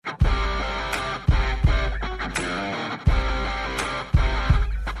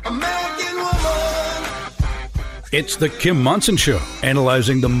It's the Kim Monson Show,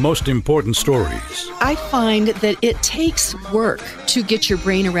 analyzing the most important stories. I find that it takes work to get your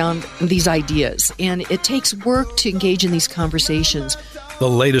brain around these ideas, and it takes work to engage in these conversations. The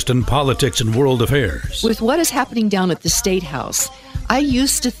latest in politics and world affairs. With what is happening down at the State House, I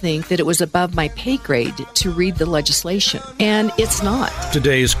used to think that it was above my pay grade to read the legislation, and it's not.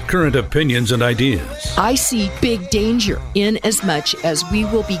 Today's current opinions and ideas. I see big danger in as much as we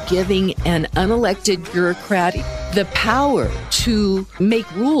will be giving an unelected bureaucrat the power to make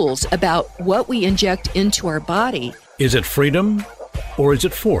rules about what we inject into our body. Is it freedom or is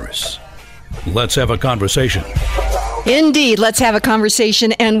it force? Let's have a conversation. Indeed. Let's have a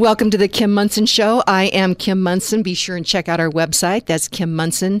conversation, and welcome to the Kim Monson Show. I am Kim Monson. Be sure and check out our website. That's Kim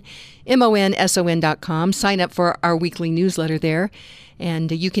Monson, MONSON.com. Sign up for our weekly newsletter there,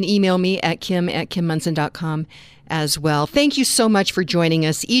 and you can email me at kim@kimmonson.com as well. Thank you so much for joining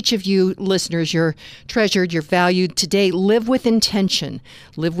us. Each of you listeners, you're treasured, you're valued. Today, live with intention,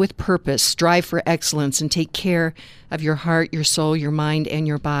 live with purpose, strive for excellence, and take care of your heart, your soul, your mind, and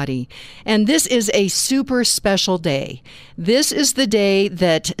your body. And this is a super special day. This is the day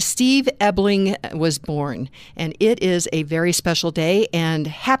that Steve Ebling was born, and it is a very special day. And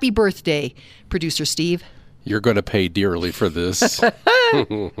happy birthday, Producer Steve. You're going to pay dearly for this.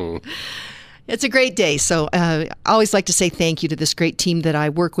 It's a great day. So I always like to say thank you to this great team that I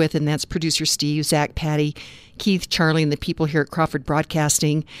work with, and that's Producer Steve, Zach, Patty, Keith, Charlie, and the people here at Crawford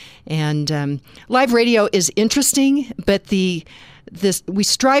Broadcasting. And live radio is interesting, but we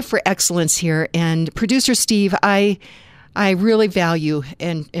strive for excellence here. And Producer Steve, I really value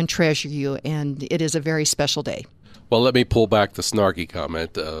and treasure you, and it is a very special day. Well, let me pull back the snarky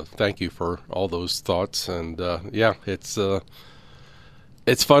comment. Thank you for all those thoughts. And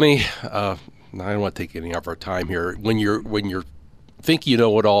it's funny. I don't want to take any of our time here. When you're think you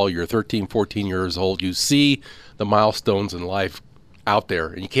know it all, you're 13, 14 years old, you see the milestones in life out there,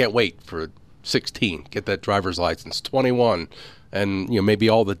 and you can't wait for 16, get that driver's license, 21, and maybe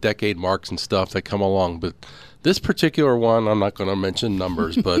all the decade marks and stuff that come along. But this particular one, I'm not going to mention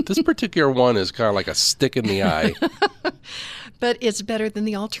numbers, but this particular one is kind of like a stick in the eye. But it's better than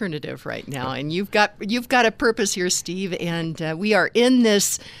the alternative right now. And you've got a purpose here, Steve, and we are in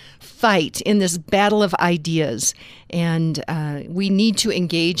this fight, in this battle of ideas, and we need to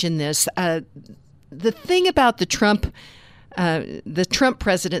engage in this. The thing about the Trump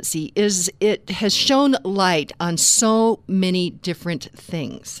presidency is it has shone light on so many different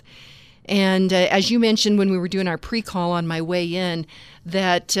things. And as you mentioned when we were doing our pre-call on my way in,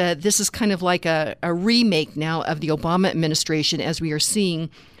 that this is kind of like a remake now of the Obama administration, as we are seeing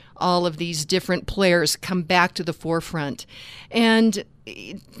all of these different players come back to the forefront. And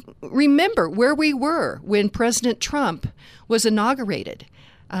remember where we were when President Trump was inaugurated.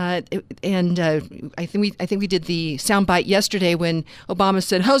 I think we did the soundbite yesterday when Obama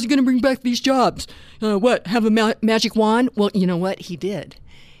said, "How's he going to bring back these jobs? What, have a magic wand?" Well, you know what? He did.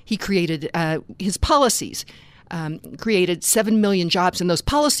 He created his policies, created 7 million jobs, and those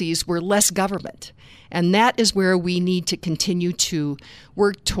policies were less government. And that is where we need to continue to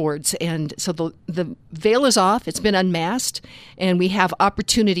work towards. And so the veil is off, it's been unmasked, and we have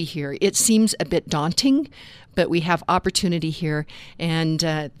opportunity here. It seems a bit daunting, but we have opportunity here. And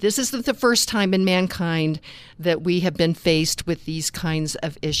this is the first time in mankind that we have been faced with these kinds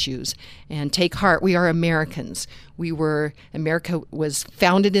of issues. And take heart, we are Americans. America was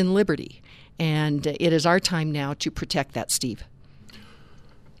founded in liberty. And it is our time now to protect that, Steve.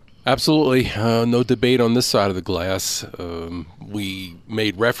 Absolutely. No debate on this side of the glass. We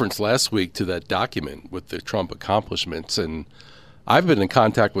made reference last week to that document with the Trump accomplishments. And I've been in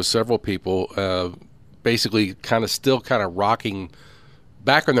contact with several people basically kind of rocking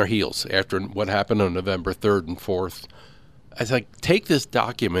back on their heels after what happened on November 3rd and 4th. I was like, take this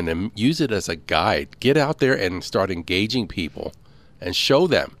document and use it as a guide. Get out there and start engaging people and show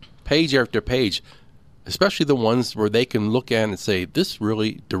them page after page, especially the ones where they can look at and say, this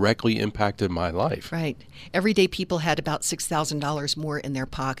really directly impacted my life. Right. Everyday people had about $6,000 more in their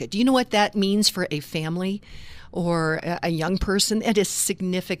pocket. Do you know what that means for a family or a young person? It is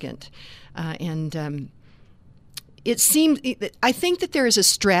significant. It seems, I think that there is a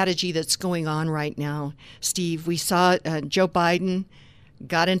strategy that's going on right now, Steve. We saw Joe Biden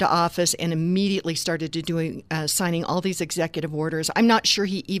got into office and immediately started to signing all these executive orders. I'm not sure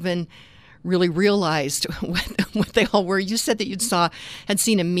he even really realized what they all were. You said that had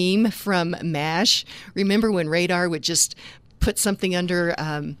seen a meme from MASH. Remember when Radar would just put something under,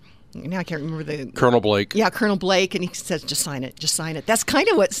 now I can't remember the... Colonel Blake. Yeah, Colonel Blake, and he says, just sign it, just sign it. That's kind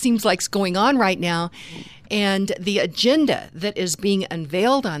of what seems like is going on right now. And the agenda that is being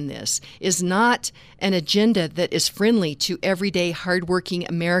unveiled on this is not an agenda that is friendly to everyday hardworking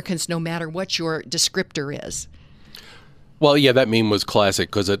Americans, no matter what your descriptor is. Well, yeah, that meme was classic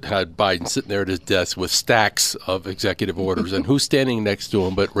because it had Biden sitting there at his desk with stacks of executive orders. And who's standing next to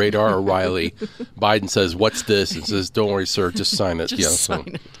him but Radar O'Reilly? Biden says, "What's this?" and says, "Don't worry, sir, just sign it."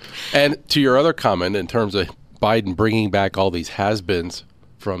 Sign it. And to your other comment in terms of Biden bringing back all these has-beens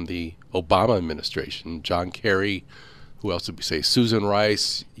from the Obama administration, John Kerry, who else did we say? Susan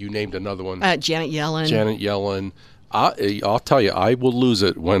Rice, you named another one. Janet Yellen. Janet Yellen. I'll tell you, I will lose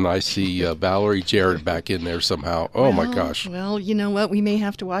it when I see Valerie Jarrett back in there somehow. Oh, my gosh. Well, you know what? We may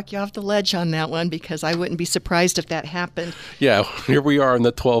have to walk you off the ledge on that one because I wouldn't be surprised if that happened. Yeah, here we are on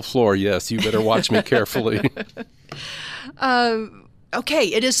the 12th floor. Yes, you better watch me carefully. Okay,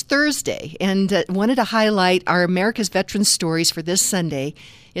 it is Thursday, and wanted to highlight our America's Veterans Stories for this Sunday.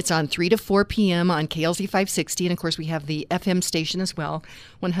 It's on 3 to 4 p.m. on KLZ 560, and of course we have the FM station as well,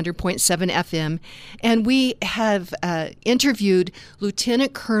 100.7 FM. And we have interviewed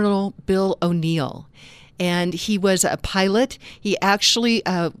Lieutenant Colonel Bill O'Neill. And he was a pilot. He actually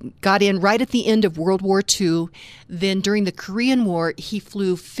got in right at the end of World War II. Then during the Korean War, he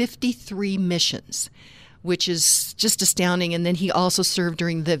flew 53 missions, which is just astounding. And then he also served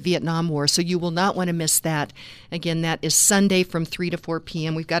during the Vietnam War. So you will not want to miss that. Again, that is Sunday from 3 to 4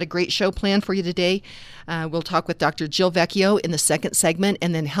 p.m. We've got a great show planned for you today. We'll talk with Dr. Jill Vecchio in the second segment.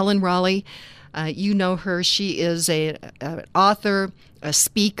 And then Helen Raleigh, you know her. She is an author, a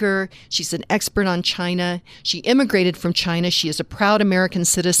speaker. She's an expert on China. She immigrated from China. She is a proud American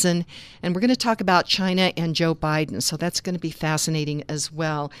citizen. And we're going to talk about China and Joe Biden. So that's going to be fascinating as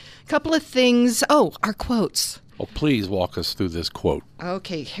well. A couple of things. Oh, our quotes. Oh, please walk us through this quote.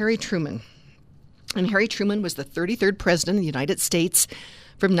 Okay, Harry Truman. And Harry Truman was the 33rd president of the United States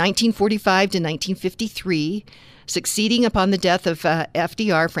from 1945 to 1953, succeeding upon the death of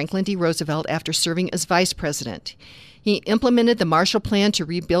FDR, Franklin D. Roosevelt, after serving as vice president. He implemented the Marshall Plan to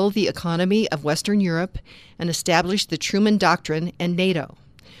rebuild the economy of Western Europe and established the Truman Doctrine and NATO.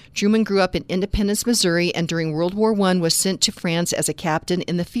 Truman grew up in Independence, Missouri, and during World War I was sent to France as a captain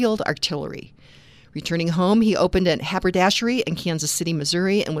in the field artillery. Returning home, he opened a haberdashery in Kansas City,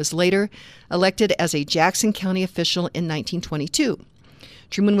 Missouri, and was later elected as a Jackson County official in 1922.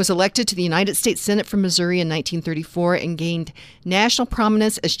 Truman was elected to the United States Senate from Missouri in 1934 and gained national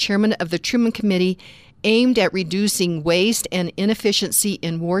prominence as chairman of the Truman Committee, aimed at reducing waste and inefficiency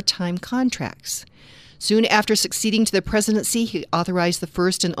in wartime contracts. Soon after succeeding to the presidency, he authorized the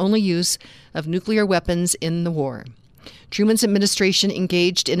first and only use of nuclear weapons in the war. Truman's administration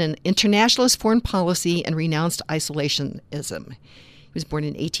engaged in an internationalist foreign policy and renounced isolationism. He was born in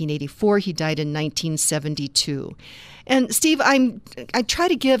 1884. He died in 1972. And Steve, I try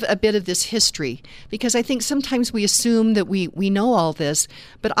to give a bit of this history because I think sometimes we assume that we know all this,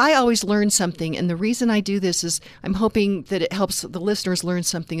 but I always learn something. And the reason I do this is I'm hoping that it helps the listeners learn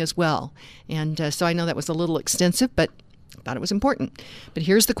something as well. And so I know that was a little extensive, but I thought it was important. But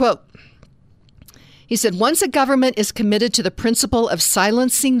here's the quote. He said, "Once a government is committed to the principle of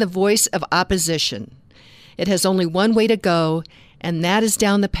silencing the voice of opposition, it has only one way to go, and that is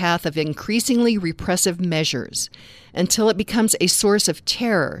down the path of increasingly repressive measures until it becomes a source of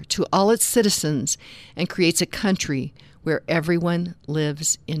terror to all its citizens and creates a country where everyone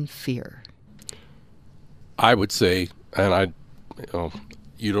lives in fear." I would say, and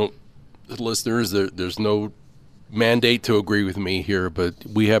you don't, listeners, there's no mandate to agree with me here, but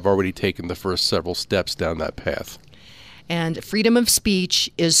we have already taken the first several steps down that path. And freedom of speech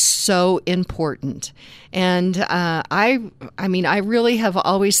is so important. And I really have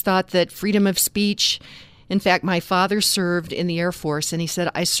always thought that freedom of speech, in fact, my father served in the Air Force, and he said,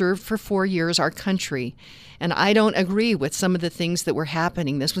 "I served for 4 years our country, and I don't agree with some of the things that were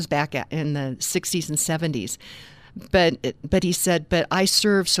happening." This was back in the 60s and 70s. But he said, "But I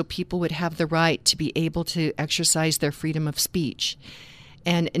served so people would have the right to be able to exercise their freedom of speech."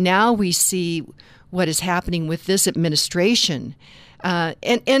 And now we see what is happening with this administration. And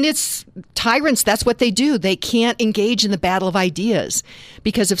it's tyrants, that's what they do. They can't engage in the battle of ideas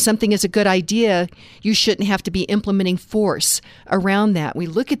because if something is a good idea, you shouldn't have to be implementing force around that. We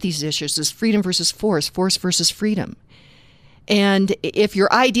look at these issues as freedom versus force versus freedom. And if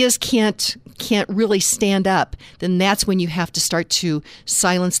your ideas can't really stand up, then that's when you have to start to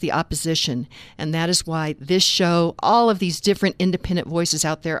silence the opposition. And that is why this show, all of these different independent voices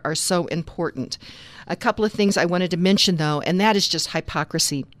out there are so important. A couple of things I wanted to mention, though, and that is just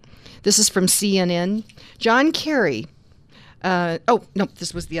hypocrisy. This is from CNN. John Kerry Oh, no,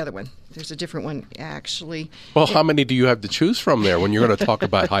 this was the other one. There's a different one, actually. Well, how many do you have to choose from there when you're going to talk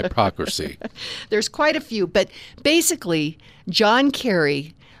about hypocrisy? There's quite a few. But basically, John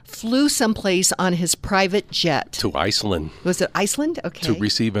Kerry flew someplace on his private jet. To Iceland. Was it Iceland? Okay. To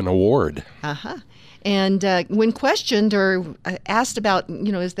receive an award. Uh-huh. And when questioned or asked about,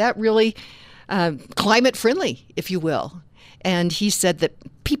 is that really climate friendly, if you will? And he said that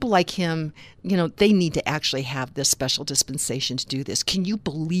people like him, they need to actually have this special dispensation to do this. Can you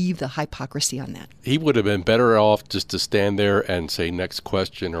believe the hypocrisy on that? He would have been better off just to stand there and say next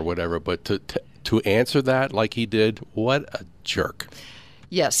question or whatever. But to answer that like he did, what a jerk.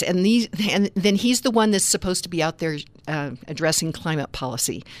 Yes, and then he's the one that's supposed to be out there addressing climate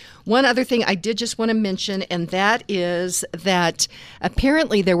policy. One other thing I did just want to mention, and that is that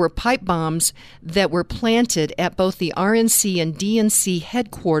apparently there were pipe bombs that were planted at both the RNC and DNC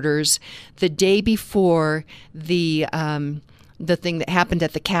headquarters the day before the thing that happened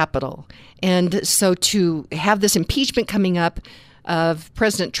at the Capitol. And so to have this impeachment coming up of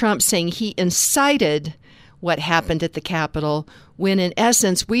President Trump saying he incited what happened at the Capitol, when in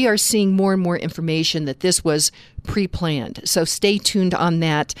essence we are seeing more and more information that this was pre-planned. So stay tuned on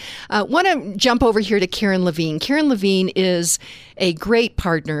that. I want to jump over here to Karen Levine. Karen Levine is a great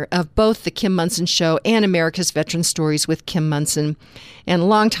partner of both the Kim Monson Show and America's Veteran Stories with Kim Monson, and a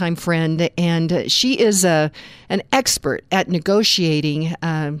longtime friend. And she is an expert at negotiating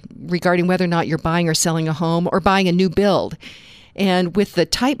regarding whether or not you're buying or selling a home or buying a new build. And with the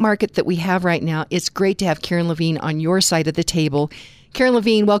tight market that we have right now, it's great to have Karen Levine on your side of the table. Karen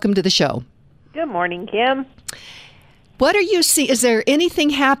Levine, welcome to the show. Good morning, Kim. What are you seeing? Is there anything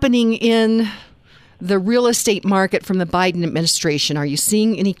happening in the real estate market from the Biden administration? Are you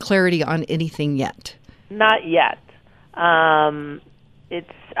seeing any clarity on anything yet? Not yet. I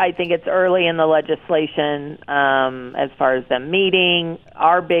think it's early in the legislation as far as them meeting.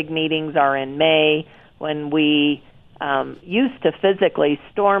 Our big meetings are in May when we used to physically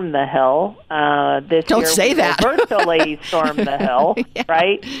storm the Hill. This Don't year say we that. will virtually storm the Hill, Yeah.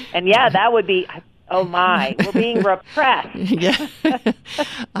 right? And that would be, oh my, we're being repressed. Yeah,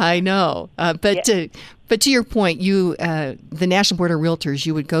 I know. But to your point, you, the National Board of Realtors,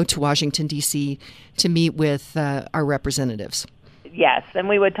 you would go to Washington, D.C. to meet with our representatives. Yes, and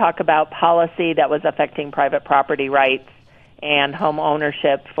we would talk about policy that was affecting private property rights and home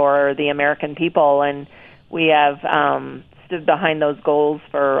ownership for the American people. And we have stood behind those goals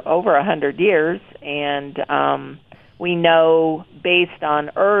for over 100 years, and we know based on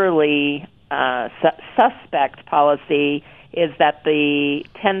early suspect policy is that the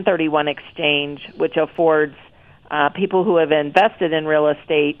 1031 exchange, which affords people who have invested in real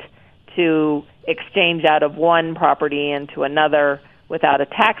estate to exchange out of one property into another without a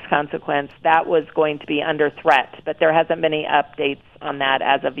tax consequence, that was going to be under threat. But there hasn't been any updates on that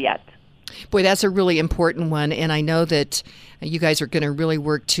as of yet. Boy, that's a really important one, and I know that you guys are going to really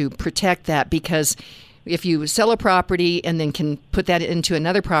work to protect that, because if you sell a property and then can put that into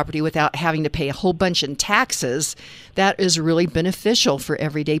another property without having to pay a whole bunch in taxes, that is really beneficial for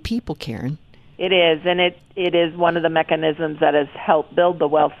everyday people, Karen. It is, and it is one of the mechanisms that has helped build the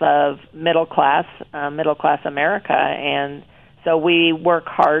wealth of middle class America, and so we work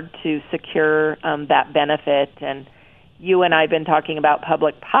hard to secure that benefit. And you and I have been talking about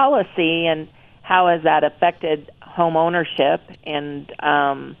public policy and how has that affected home ownership. And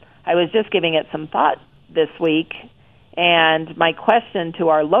I was just giving it some thought this week. And my question to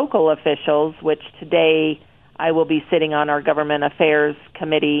our local officials, which today I will be sitting on our Government Affairs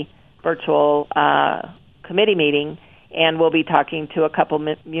Committee virtual committee meeting, and we'll be talking to a couple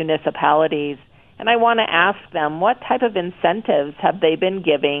municipalities. And I want to ask them, what type of incentives have they been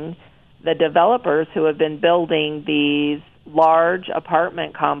giving the developers who have been building these large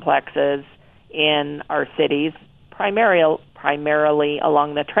apartment complexes in our cities, primarily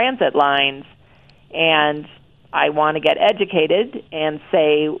along the transit lines? And I want to get educated and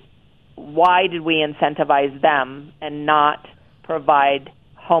say, why did we incentivize them and not provide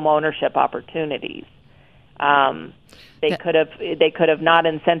home ownership opportunities? They could have not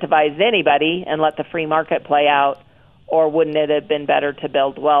incentivized anybody and let the free market play out, or wouldn't it have been better to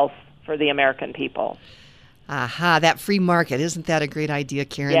build wealth for the American people? Aha, that free market. Isn't that a great idea,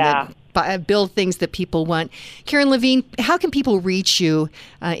 Karen? Yeah. Build things that people want. Karen Levine, how can people reach you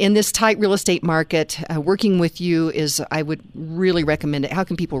in this tight real estate market? Working with you is, I would really recommend it. How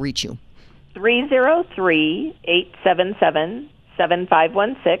can people reach you?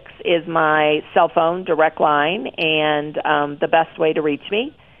 303-877-7516 is my cell phone direct line, and the best way to reach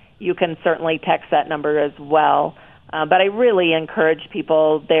me. You can certainly text that number as well. But I really encourage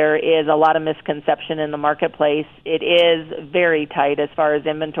people. There is a lot of misconception in the marketplace. It is very tight as far as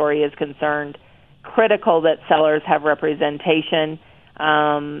inventory is concerned. Critical that sellers have representation.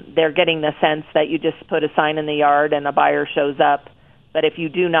 They're getting the sense that you just put a sign in the yard and a buyer shows up. But if you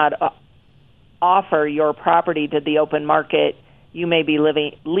do not offer your property to the open market, you may be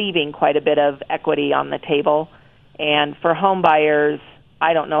leaving quite a bit of equity on the table. And for home buyers,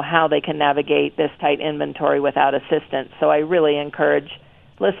 I don't know how they can navigate this tight inventory without assistance. So I really encourage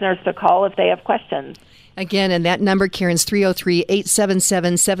listeners to call if they have questions. Again, and that number, Karen's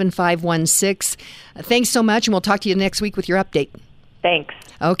 303-877-7516. Thanks so much, and we'll talk to you next week with your update. Thanks.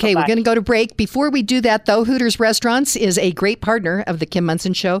 Okay, Bye-bye. We're going to go to break. Before we do that, though, Hooters Restaurants is a great partner of the Kim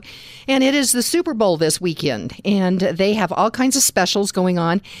Munson Show, and it is the Super Bowl this weekend, and they have all kinds of specials going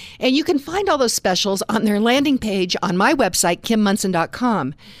on, and you can find all those specials on their landing page on my website,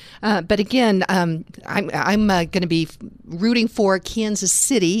 kimmunson.com. But again, I'm going to be rooting for Kansas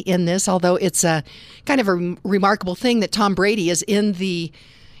City in this, although it's a kind of a remarkable thing that Tom Brady is in the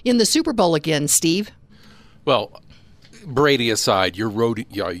Super Bowl again, Steve. Well, Brady aside, you're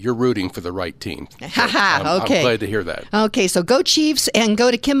rooting for the right team. So Okay. I'm glad to hear that. Okay, so go Chiefs and go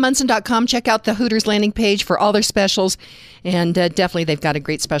to kimmunson.com. Check out the Hooters landing page for all their specials. And definitely they've got a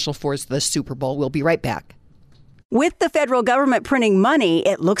great special for the Super Bowl. We'll be right back. With the federal government printing money,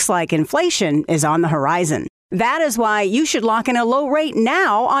 it looks like inflation is on the horizon. That is why you should lock in a low rate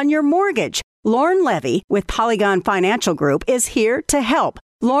now on your mortgage. Lauren Levy with Polygon Financial Group is here to help.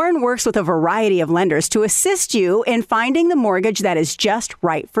 Lauren works with a variety of lenders to assist you in finding the mortgage that is just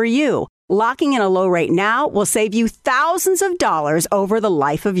right for you. Locking in a low rate now will save you thousands of dollars over the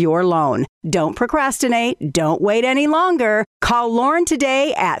life of your loan. Don't procrastinate. Don't wait any longer. Call Lauren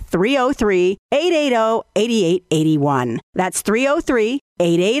today at 303-880-8881. That's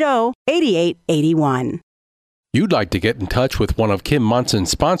 303-880-8881. You'd like to get in touch with one of Kim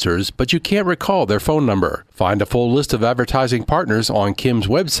Munson's sponsors, but you can't recall their phone number. Find a full list of advertising partners on Kim's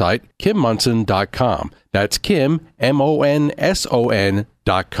website, kimmunson.com. That's Kim, MONSON.com.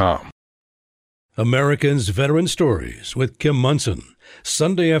 Americans Veteran Stories with Kim Munson,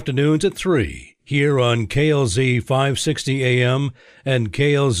 Sunday afternoons at 3, here on KLZ 560 AM and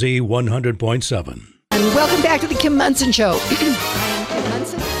KLZ 100.7. And welcome back to the Kim Munson Show. I am Kim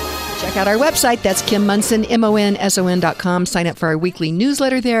Munson. Check out our website. That's Kim Munson, MONSON.com. Sign up for our weekly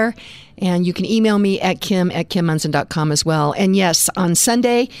newsletter there. And you can email me at kim@kimmunson.com as well. And yes, on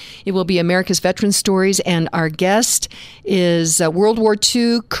Sunday, it will be America's Veteran Stories. And our guest is World War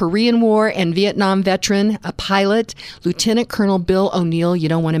II, Korean War, and Vietnam veteran, a pilot, Lieutenant Colonel Bill O'Neill. You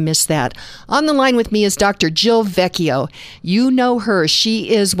don't want to miss that. On the line with me is Dr. Jill Vecchio. You know her.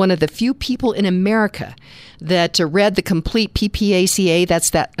 She is one of the few people in America that read the complete PPACA, that's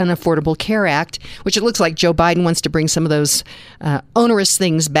that Unaffordable Care Act, which it looks like Joe Biden wants to bring some of those onerous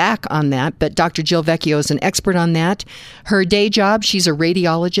things back on that. But Dr. Jill Vecchio is an expert on that. Her day job, she's a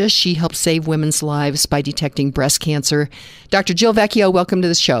radiologist. She helps save women's lives by detecting breast cancer. Dr. Jill Vecchio, welcome to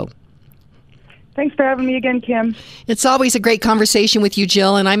the show. Thanks for having me again, Kim. It's always a great conversation with you,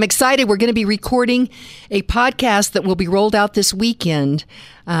 Jill, and I'm excited. We're going to be recording a podcast that will be rolled out this weekend,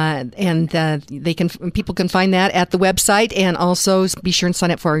 people can find that at the website, and also be sure and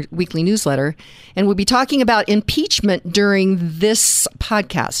sign up for our weekly newsletter. And we'll be talking about impeachment during this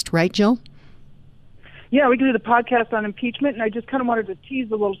podcast, right, Jill? Yeah, we can do the podcast on impeachment, and I just kind of wanted to tease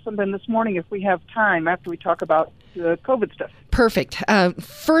a little something this morning if we have time after we talk about the COVID stuff. Perfect.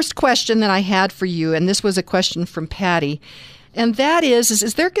 First question that I had for you, and this was a question from Patty, and that is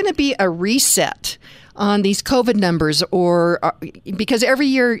there going to be a reset on these COVID numbers, or because every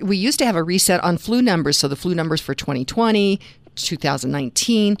year we used to have a reset on flu numbers, so the flu numbers for 2020,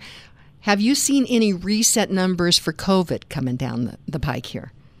 2019. Have you seen any reset numbers for COVID coming down the pike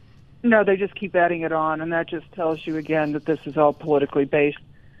here? No, they just keep adding it on, and that just tells you again that this is all politically based.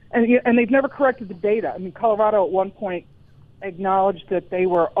 And they've never corrected the data. I mean, Colorado at one point acknowledged that they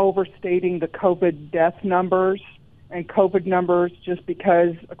were overstating the COVID death numbers and COVID numbers just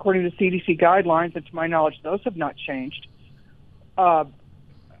because, according to CDC guidelines, and to my knowledge, those have not changed.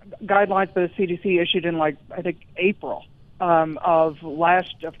 Guidelines by the CDC issued in, I think, April of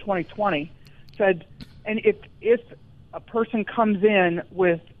 2020 said, and if a person comes in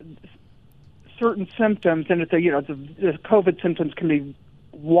with certain symptoms, and the COVID symptoms can be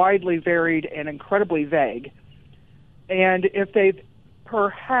widely varied and incredibly vague, and if they've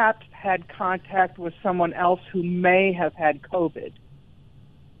perhaps had contact with someone else who may have had COVID,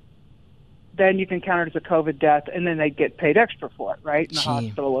 then you can count it as a COVID death, and then they get paid extra for it, right, in the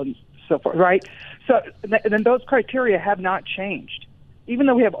hospital and so forth, right? So then those criteria have not changed. Even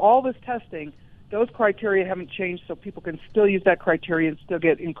though we have all this testing, those criteria haven't changed, so people can still use that criteria and still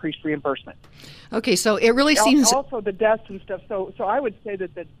get increased reimbursement. Okay, so it really seems... Also the deaths and stuff. So I would say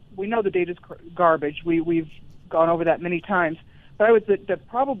that we know the data's garbage. We've gone over that many times. But I would say that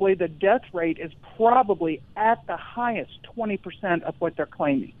probably the death rate is probably at the highest 20% of what they're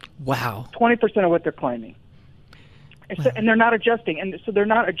claiming. Wow. 20% of what they're claiming. Wow. And they're not adjusting. And so they're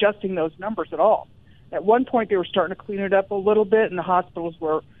not adjusting those numbers at all. At one point, they were starting to clean it up a little bit, and the hospitals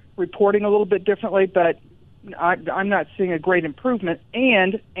were reporting a little bit differently, but I'm not seeing a great improvement.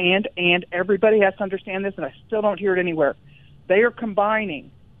 And everybody has to understand this, and I still don't hear it anywhere. They are combining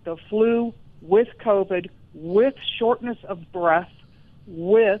the flu with COVID, with shortness of breath,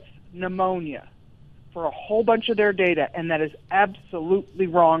 with pneumonia for a whole bunch of their data, and that is absolutely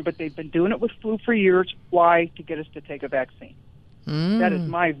wrong, but they've been doing it with flu for years. Why? To get us to take a vaccine. That is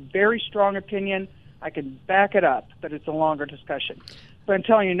my very strong opinion. I can back it up, but it's a longer discussion. But I'm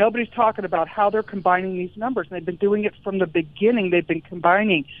telling you, nobody's talking about how they're combining these numbers. And they've been doing it from the beginning. They've been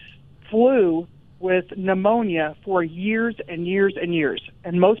combining flu with pneumonia for years and years and years.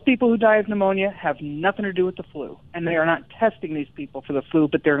 And most people who die of pneumonia have nothing to do with the flu. And they are not testing these people for the flu,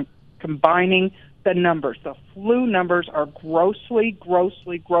 but they're combining the numbers. The flu numbers are grossly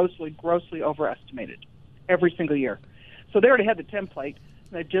overestimated every single year. So they already had the template.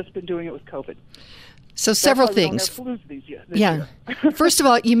 They've just been doing it with COVID. So several things. This year. First of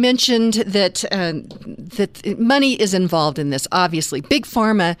all, you mentioned that that money is involved in this. Obviously, Big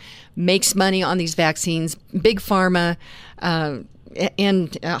Pharma makes money on these vaccines. Big Pharma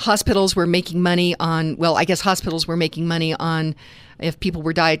and hospitals were making money on. Well, I guess hospitals were making money on if people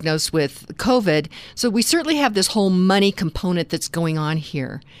were diagnosed with COVID. So we certainly have this whole money component that's going on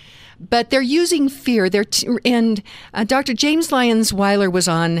here. But they're using fear. And Dr. James Lyons-Weiler was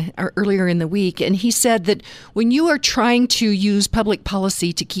on earlier in the week, and he said that when you are trying to use public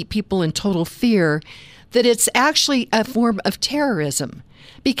policy to keep people in total fear, that it's actually a form of terrorism.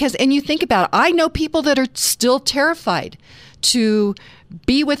 And you think about it, I know people that are still terrified to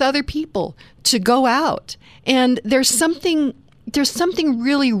be with other people, to go out. And there's something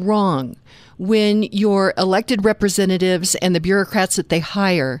really wrong when your elected representatives and the bureaucrats that they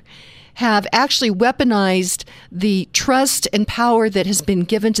hire have actually weaponized the trust and power that has been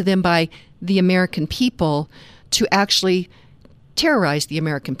given to them by the American people to actually terrorize the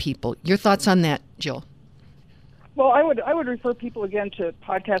American people. Your thoughts on that, Jill? Well, I would refer people again to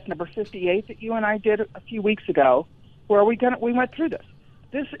podcast number 58 that you and I did a few weeks ago, where we went through this.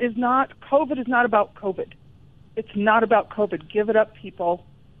 COVID is not about COVID. It's not about COVID. Give it up, people.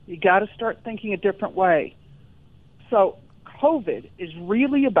 You got to start thinking a different way. So COVID is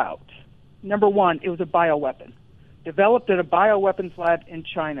really about, number one, it was a bioweapon, developed at a bioweapons lab in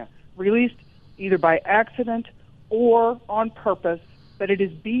China, released either by accident or on purpose, but it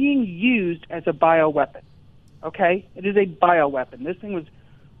is being used as a bioweapon, okay? It is a bioweapon. This thing was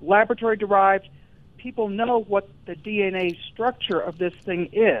laboratory-derived. People know what the DNA structure of this thing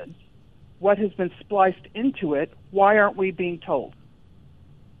is, what has been spliced into it. Why aren't we being told?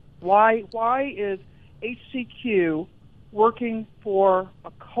 Why is HCQ working for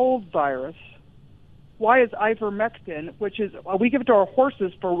a cold virus? Why is ivermectin, which is we give it to our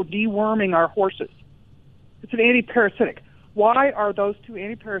horses for deworming our horses? It's an antiparasitic. Why are those two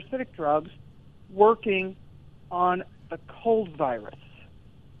antiparasitic drugs working on the cold virus?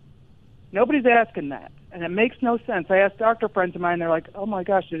 Nobody's asking that, and it makes no sense. I asked doctor friends of mine, they're like, oh my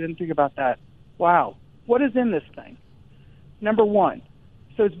gosh, I didn't think about that. Wow. What is in this thing? Number one.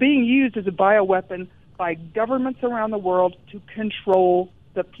 So it's being used as a bioweapon by governments around the world to control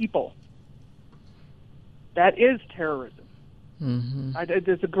the people. That is terrorism. Mm-hmm.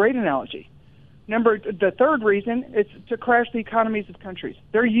 It's a great analogy. The third reason is to crash the economies of countries.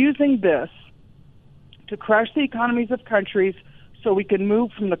 They're using this to crash the economies of countries so we can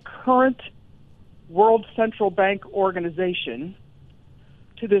move from the current World Central Bank organization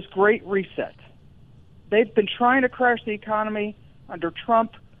to this great reset. They've been trying to crash the economy under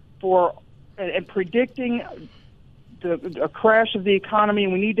Trump and predicting a crash of the economy,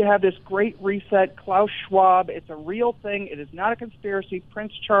 and we need to have this great reset. Klaus Schwab, it's a real thing. It is not a conspiracy.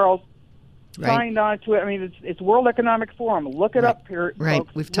 Prince Charles signed on to it. I mean, it's World Economic Forum. Look it up here,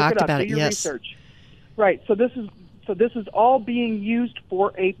 folks. We've talked about it. Do your Yes. research. Right. So this is all being used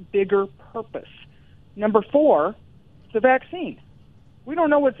for a bigger purpose. Number 4, the vaccine. We don't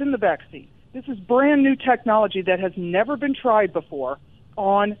know what's in the vaccine. This is brand new technology that has never been tried before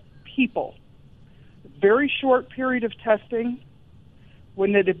on people. Very short period of testing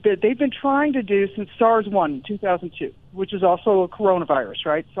when they've been trying to do since SARS-1 in 2002, which is also a coronavirus,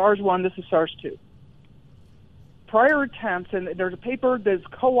 right? SARS-1, this is SARS-2. prior attempts, and there's a paper that's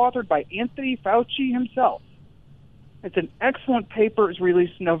co-authored by Anthony Fauci himself. It's an excellent paper. It was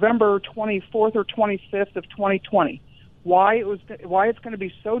released November 24th or 25th of 2020. Why it's going to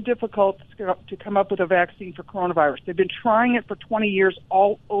be so difficult to come up with a vaccine for coronavirus. They've been trying it for 20 years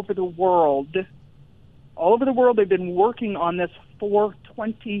all over the world. All over the world, they've been working on this for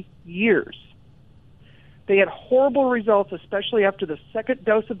 20 years. They had horrible results, especially after the second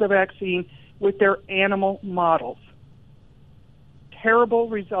dose of the vaccine, with their animal models. Terrible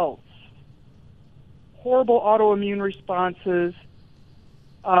results. Horrible autoimmune responses,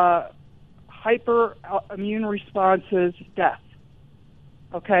 hyperimmune responses, death.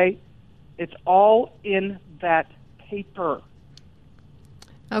 Okay? It's all in that paper.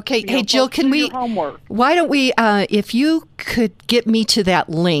 Okay. Hey, Jill, why don't we, if you could get me to that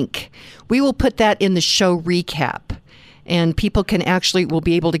link, we will put that in the show recap. And people will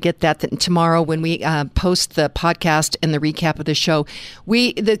be able to get that tomorrow when we post the podcast and the recap of the show.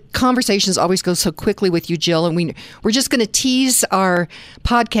 The conversations always go so quickly with you, Jill, and we're just going to tease our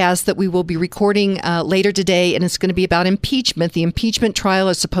podcast that we will be recording later today, and it's going to be about impeachment. The impeachment trial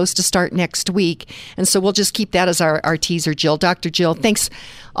is supposed to start next week, and so we'll just keep that as our teaser, Jill. Dr. Jill, thanks.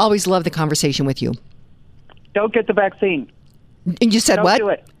 Always love the conversation with you. Don't get the vaccine. And you said don't what? Do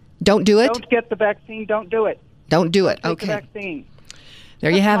it. Don't do it? Don't get the vaccine. Don't do it. Don't do it. Take okay. the vaccine.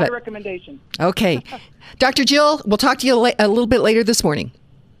 There you have my it. recommendation. Okay. Dr. Jill, we'll talk to you a little bit later this morning.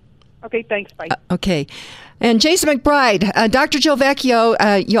 Okay, thanks. Bye. Okay. And Jason McBride, Dr. Jill Vecchio,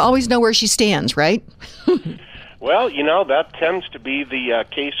 you always know where she stands, right? Well, that tends to be the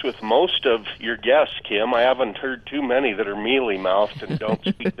case with most of your guests, Kim. I haven't heard too many that are mealy-mouthed and don't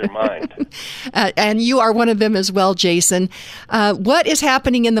speak their mind. And you are one of them as well, Jason. What is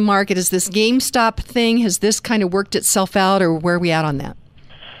happening in the market? Is this GameStop thing, has this kind of worked itself out, or where are we at on that?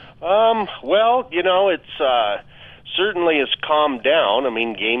 Well, it's certainly has calmed down. I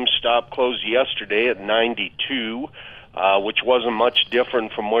mean, GameStop closed yesterday at 92. Which wasn't much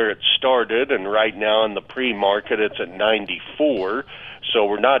different from where it started, and right now in the pre-market it's at 94, so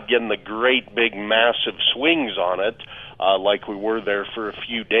we're not getting the great big massive swings on it like we were there for a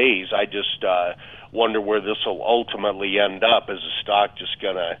few days. I just wonder where this will ultimately end up. Is the stock just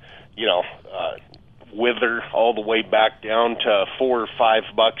going to, wither all the way back down to $4 or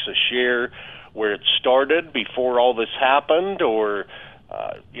 $5 a share where it started before all this happened, or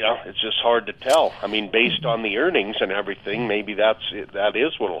it's just hard to tell. I mean, based on the earnings and everything, maybe that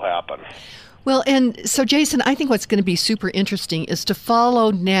is what will happen. Well, and so, Jason, I think what's going to be super interesting is to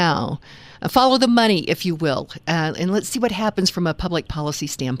follow the money, if you will, and let's see what happens from a public policy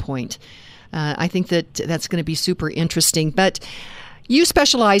standpoint. I think that's going to be super interesting. But you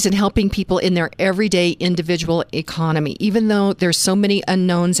specialize in helping people in their everyday individual economy. Even though there's so many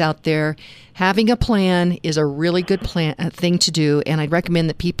unknowns out there, having a plan is a really good thing to do, and I'd recommend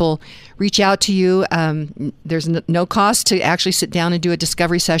that people reach out to you. There's no cost to actually sit down and do a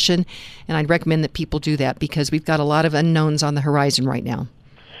discovery session, and I'd recommend that people do that because we've got a lot of unknowns on the horizon right now.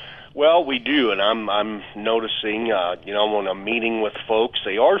 Well, we do, and I'm noticing, when I'm meeting with folks,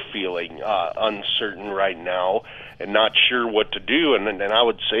 they are feeling uncertain right now and not sure what to do. And I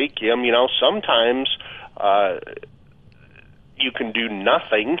would say, Kim, sometimes you can do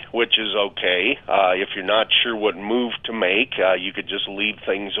nothing, which is okay. If you're not sure what move to make, you could just leave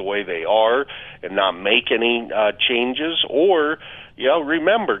things the way they are and not make any changes. Or,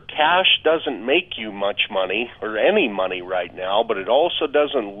 remember, cash doesn't make you much money or any money right now, but it also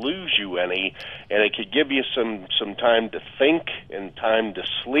doesn't lose you any, and it could give you some time to think and time to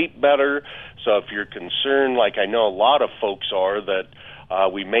sleep better. So if you're concerned, like I know a lot of folks are, that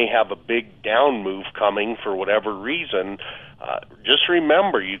we may have a big down move coming for whatever reason, just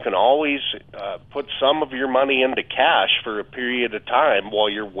remember you can always put some of your money into cash for a period of time while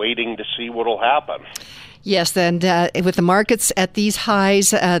you're waiting to see what will happen. Yes, and with the markets at these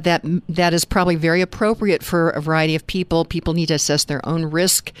highs, that is probably very appropriate for a variety of people. People need to assess their own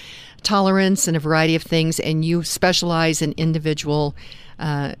risk tolerance and a variety of things, and you specialize in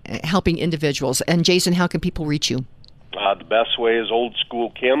helping individuals. And Jason, how can people reach you? The best way is old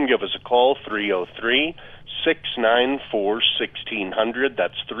school, Kim. Give us a call, 303-694-1600.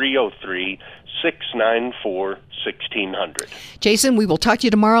 That's 303-694-1600. Jason, we will talk to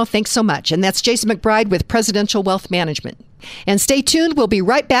you tomorrow. Thanks so much. And that's Jason McBride with Presidential Wealth Management. And stay tuned. We'll be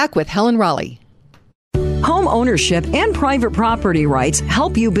right back with Helen Raleigh. Home ownership and private property rights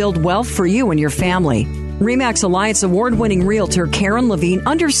help you build wealth for you and your family. RE/MAX Alliance award-winning realtor Karen Levine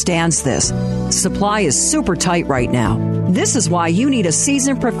understands this. Supply is super tight right now. This is why you need a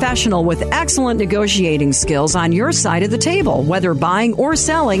seasoned professional with excellent negotiating skills on your side of the table, whether buying or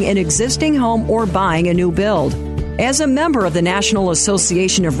selling an existing home or buying a new build. As a member of the National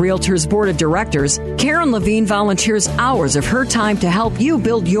Association of Realtors Board of Directors, Karen Levine volunteers hours of her time to help you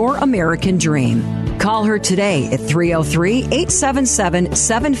build your American dream. Call her today at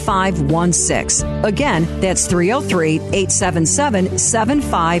 303-877-7516. Again, that's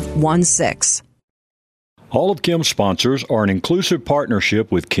 303-877-7516. All of Kim's sponsors are an inclusive partnership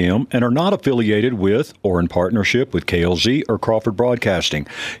with Kim and are not affiliated with or in partnership with KLZ or Crawford Broadcasting.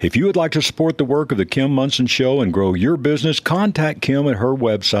 If you would like to support the work of the Kim Munson Show and grow your business, contact Kim at her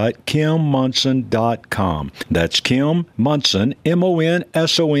website, kimmunson.com. That's Kim Munson,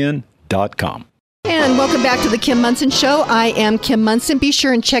 MONSON.com. And welcome back to the Kim Munson Show. I am Kim Munson. Be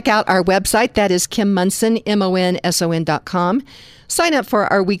sure and check out our website. That is Kim Munson, MONSON.com. Sign up for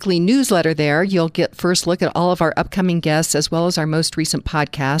our weekly newsletter there. You'll get first look at all of our upcoming guests as well as our most recent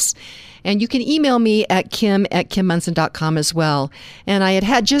podcasts. And you can email me at kim@kimmunson.com as well. And I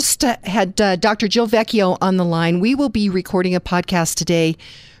had Dr. Jill Vecchio on the line. We will be recording a podcast today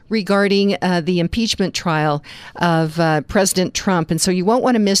regarding the impeachment trial of President Trump. And so you won't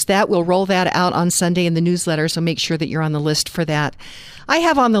want to miss that. We'll roll that out on Sunday in the newsletter, so make sure that you're on the list for that. I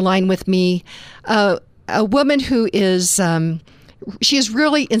have on the line with me a woman who is... she is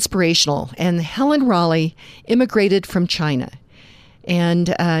really inspirational, and Helen Raleigh immigrated from China,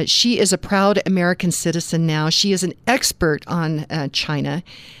 and she is a proud American citizen now. She is an expert on China,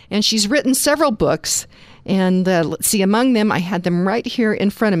 and she's written several books, and let's see, among them, I had them right here in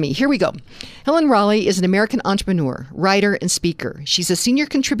front of me. Here we go. Helen Raleigh is an American entrepreneur, writer, and speaker. She's a senior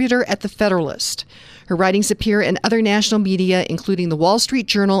contributor at The Federalist. Her writings appear in other national media, including the Wall Street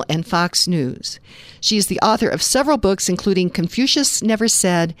Journal and Fox News. She is the author of several books, including Confucius Never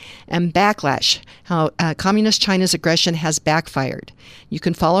Said and Backlash, How Communist China's Aggression Has Backfired. You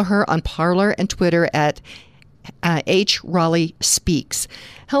can follow her on Parler and Twitter at H. Raleigh Speaks.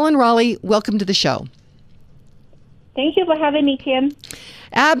 Helen Raleigh, welcome to the show. Thank you for having me, Kim.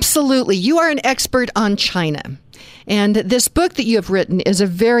 Absolutely. You are an expert on China. And this book that you have written is a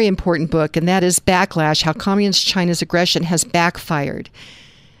very important book, and that is Backlash, How Communist China's Aggression Has Backfired.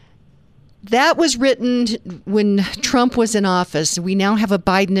 That was written when Trump was in office. We now have a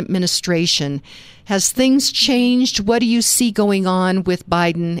Biden administration. Has things changed? What do you see going on with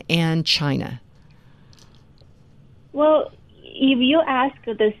Biden and China? Well, if you ask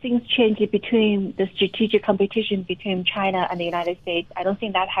the things changing between the strategic competition between China and the United States, I don't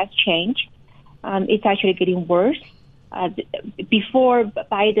think that has changed. It's actually getting worse. Before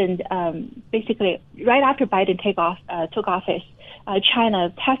Biden, basically right after Biden took office,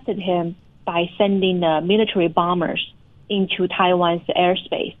 China tested him by sending military bombers into Taiwan's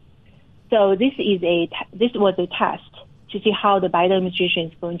airspace. So this was a test to see how the Biden administration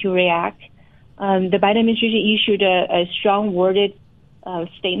is going to react. The Biden administration issued a strong worded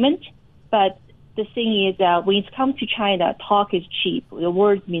statement, but the thing is when it comes to China, talk is cheap. The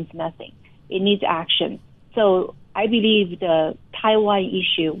words means nothing. It needs action. So I believe the Taiwan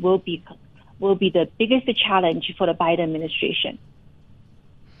issue will be the biggest challenge for the Biden administration.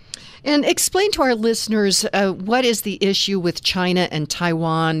 And explain to our listeners what is the issue with China and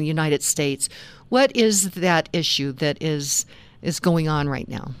Taiwan, the United States? What is that issue that is going on right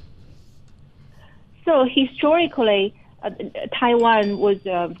now? So historically, Taiwan was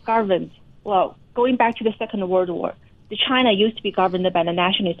governed, going back to the Second World War. China used to be governed by the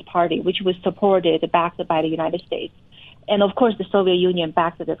Nationalist Party, which was backed by the United States. And of course, the Soviet Union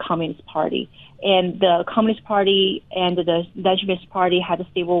backed the Communist Party. And the Communist Party and the Nationalist Party had a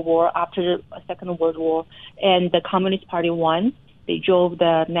civil war after the Second World War. And the Communist Party won. They drove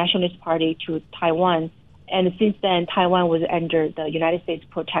the Nationalist Party to Taiwan. And since then, Taiwan was under the United States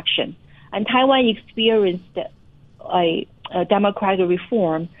protection. And Taiwan experienced a democratic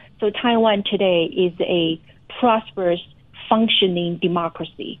reform. So Taiwan today is a prosperous, functioning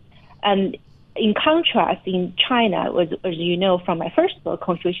democracy. And in contrast, in China, as you know from my first book,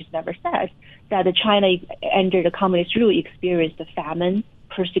 Confucius Never Said, that China under the communist rule experienced famine,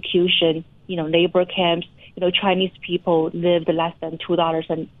 persecution, labor camps. Chinese people lived less than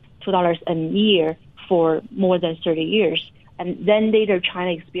 $2 a year for more than 30 years. And then later,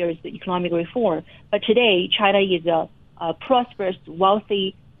 China experienced the economic reform. But today, China is a prosperous,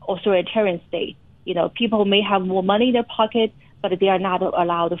 wealthy, authoritarian state. People may have more money in their pocket, but they are not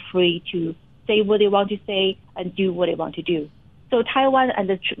allowed free to say what they want to say and do what they want to do. So Taiwan and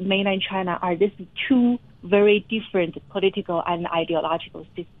the mainland China are these two very different political and ideological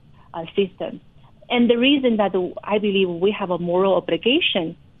systems. And the reason that I believe we have a moral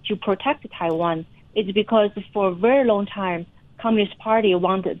obligation to protect Taiwan is because for a very long time, Communist Party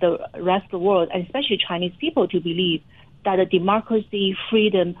wanted the rest of the world, and especially Chinese people, to believe that the democracy,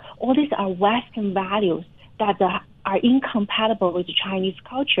 freedom, all these are Western values that are incompatible with the Chinese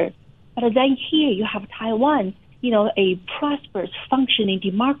culture. But then here you have Taiwan, a prosperous, functioning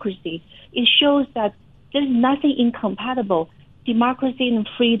democracy. It shows that there's nothing incompatible. Democracy and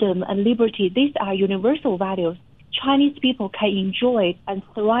freedom and liberty, these are universal values. Chinese people can enjoy and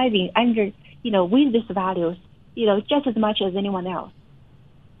thriving under, with these values, just as much as anyone else.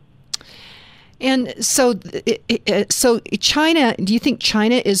 And so China, do you think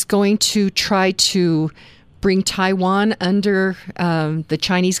China is going to try to bring Taiwan under the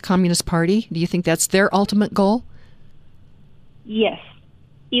Chinese Communist Party? Do you think that's their ultimate goal? Yes.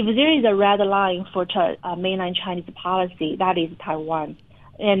 If there is a red line for mainland Chinese policy, that is Taiwan.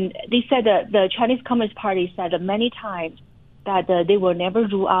 And they said that the Chinese Communist Party said many times that they will never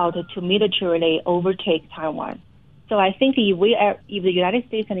rule out to militarily overtake Taiwan. So I think if the United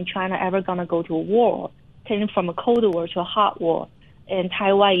States and China ever going to go to a war, turning from a Cold War to a hot war, and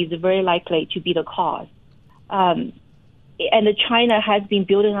Taiwan is very likely to be the cause. And China has been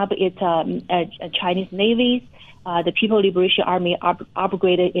building up its Chinese navies. The People's Liberation Army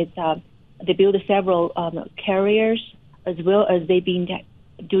upgraded its. They built several carriers, as well as they've been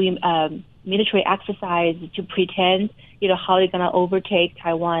doing military exercise to pretend, how they're going to overtake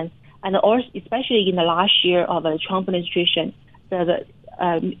Taiwan. And also, especially in the last year of the Trump administration,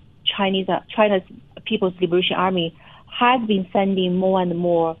 China's People's Liberation Army has been sending more and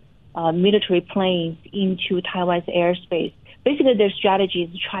more military planes into Taiwan's airspace. Basically, their strategy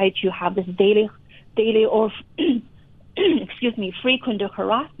is to try to have this daily or frequent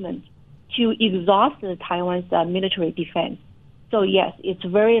harassment to exhaust Taiwan's military defense. So yes, it's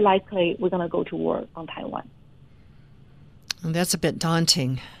very likely we're going to go to war on Taiwan. Well, that's a bit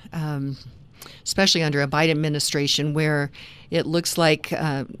daunting, especially under a Biden administration where it looks like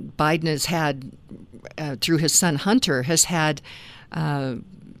Biden has had, through his son Hunter, has had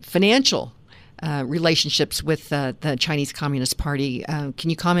financial relationships with the Chinese Communist Party. Can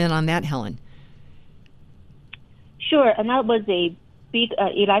you comment on that, Helen? Sure, and that was a big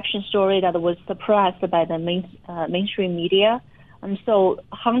election story that was suppressed by the mainstream media. And so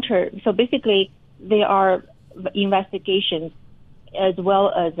basically there are investigations as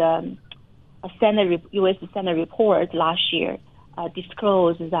well as a U.S. Senate report last year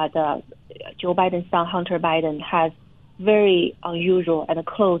disclosed that Joe Biden's son, Hunter Biden, has very unusual and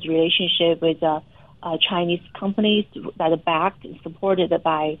close relationship with Chinese companies that are backed and supported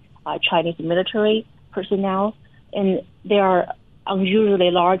by Chinese military personnel. And there are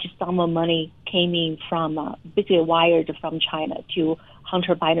unusually large sum of money came in from, basically wired from China to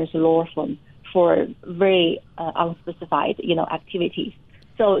Hunter Biden's law firm for very unspecified, activities.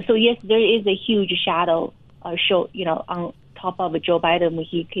 So yes, there is a huge shadow on top of Joe Biden when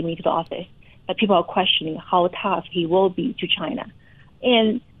he came into the office. But people are questioning how tough he will be to China.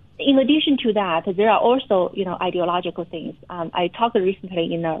 And in addition to that, there are also, ideological things. I talked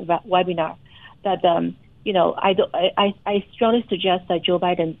recently in a webinar that, I strongly suggest that Joe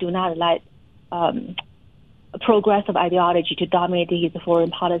Biden do not let progressive ideology to dominate his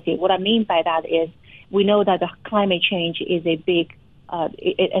foreign policy. What I mean by that is we know that the climate change is a big,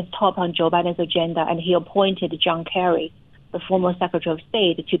 it's top on Joe Biden's agenda, and he appointed John Kerry, the former Secretary of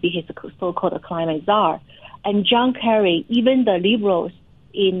State, to be his so-called climate czar. And John Kerry, even the liberals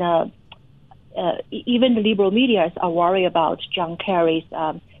even the liberal media are worried about John Kerry's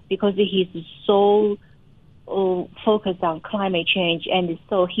because he's so focused on climate change, and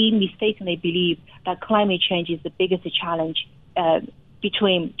so he mistakenly believes that climate change is the biggest challenge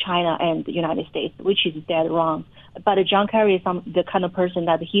between China and the United States, which is dead wrong. But John Kerry is the kind of person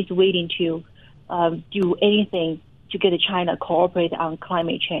that he's willing to do anything to get China cooperate on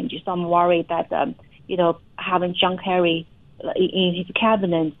climate change. So I'm worried that having John Kerry in his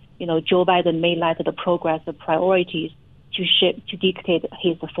cabinet, Joe Biden may let the progressive priorities to dictate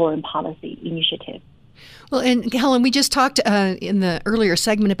his foreign policy initiative. Well, and Helen, we just talked in the earlier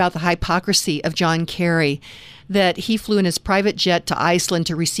segment about the hypocrisy of John Kerry, that he flew in his private jet to Iceland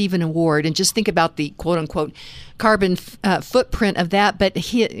to receive an award, and just think about the quote-unquote carbon footprint of that. But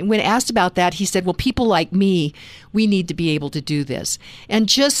when asked about that, he said, well, people like me, we need to be able to do this. And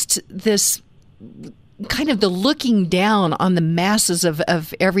just this kind of the looking down on the masses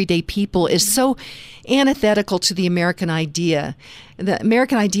of everyday people is so antithetical to the American idea. The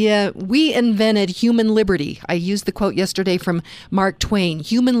American idea, we invented human liberty. I used the quote yesterday from Mark Twain.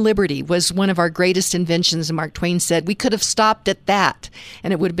 Human liberty was one of our greatest inventions, and Mark Twain said we could have stopped at that,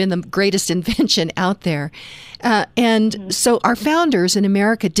 and it would have been the greatest invention out there. So our founders in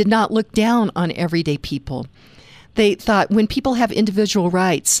America did not look down on everyday people. They thought when people have individual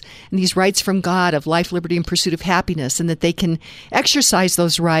rights and these rights from God of life, liberty, and pursuit of happiness, and that they can exercise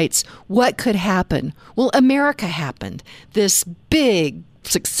those rights, what could happen? Well, America happened. This big,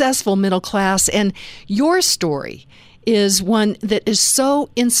 successful middle class. And your story is one that is so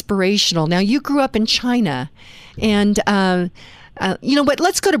inspirational. Now, you grew up in China, and you know what?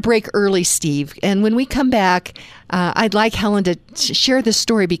 Let's go to break early, Steve. And when we come back, I'd like Helen to share this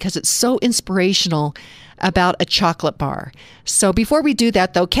story because it's so inspirational about a chocolate bar. So before we do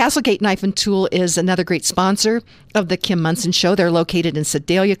that, though, Castlegate Knife and Tool is another great sponsor of the Kim Munson Show. They're located in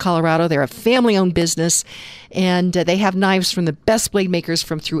Sedalia, Colorado. They're a family-owned business, and they have knives from the best blade makers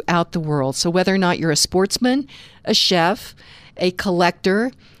from throughout the world. So whether or not you're a sportsman, a chef, a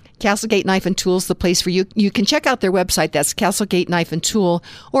collector, Castlegate Knife and Tool is the place for you. You can check out their website. That's Castlegate Knife and Tool.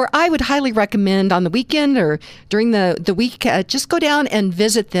 Or I would highly recommend on the weekend or during the week, just go down and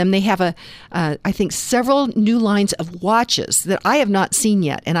visit them. They have I think, several new lines of watches that I have not seen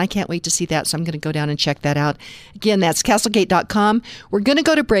yet, and I can't wait to see that, so I'm going to go down and check that out. Again, that's castlegate.com. We're going to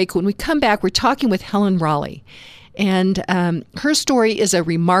go to break. When we come back, we're talking with Helen Raleigh, and her story is a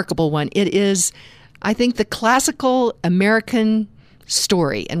remarkable one. It is, I think, the classical American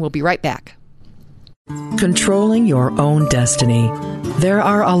story, and we'll be right back. Controlling your own destiny. There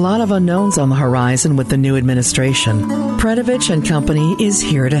are a lot of unknowns on the horizon with the new administration. Predovich & Company is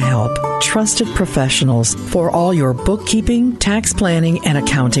here to help. Trusted professionals for all your bookkeeping, tax planning, and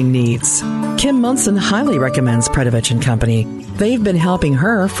accounting needs. Kim Munson highly recommends Predovich & Company. They've been helping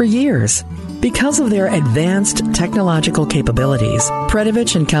her for years. Because of their advanced technological capabilities,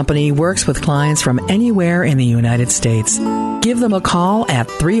 Predovich & Company works with clients from anywhere in the United States. Give them a call at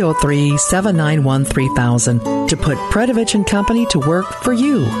 303-791-3000 to put Predovich & Company to work for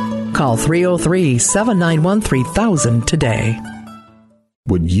you. Call 303-791-3000 today.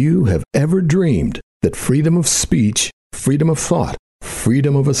 Would you have ever dreamed that freedom of speech, freedom of thought,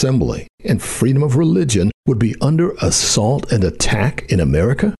 freedom of assembly, and freedom of religion would be under assault and attack in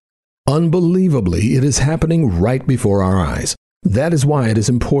America? Unbelievably, it is happening right before our eyes. That is why it is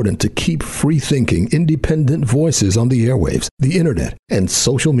important to keep free-thinking, independent voices on the airwaves, the internet, and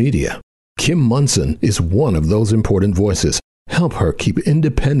social media. Kim Munson is one of those important voices. Help her keep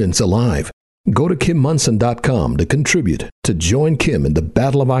independence alive. Go to KimMunson.com to contribute, to join Kim in the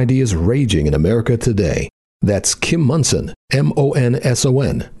battle of ideas raging in America today. That's Kim Munson,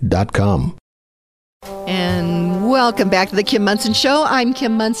 MONSON.com. And welcome back to the Kim Munson Show. I'm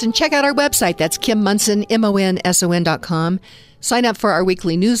Kim Munson. Check out our website. That's KimMunson, MONSON.com. Sign up for our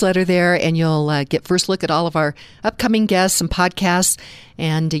weekly newsletter there, and you'll get first look at all of our upcoming guests and podcasts.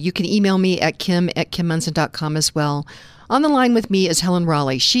 And you can email me at kim@kimmunson.com as well. On the line with me is Helen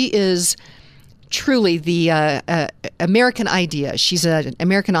Raleigh. She is truly the American idea. She's an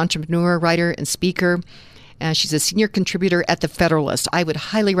American entrepreneur, writer, and speaker. She's a senior contributor at The Federalist. I would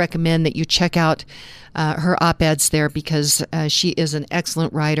highly recommend that you check out her op-eds there because she is an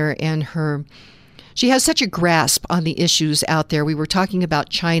excellent writer, and she has such a grasp on the issues out there. We were talking about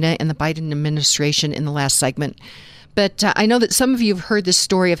China and the Biden administration in the last segment. But I know that some of you have heard this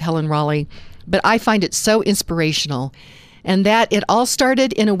story of Helen Raleigh, but I find it so inspirational. And that it all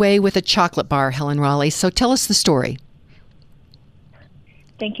started in a way with a chocolate bar, Helen Raleigh. So tell us the story.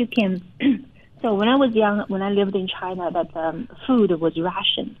 Thank you, Kim. So when I was young, when I lived in China, that food was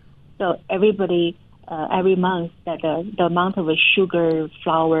rationed. So everybody, every month, that the amount of sugar,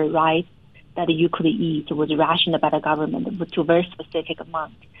 flour, rice that you could eat was rationed by the government to a very specific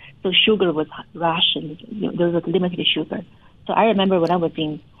amount. So sugar was rationed. There was limited sugar. So I remember when I was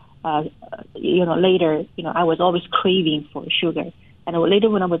in, later, I was always craving for sugar. And later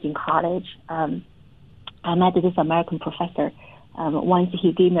when I was in college, I met this American professor. Once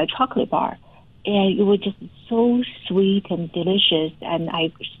he gave me a chocolate bar. And it was just so sweet and delicious, and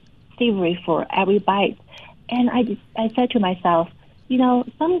I savory for every bite. And I said to myself,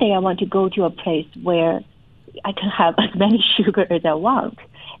 someday I want to go to a place where I can have as many sugar as I want.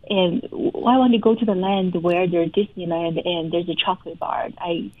 And I want to go to the land where there's Disneyland and there's a chocolate bar.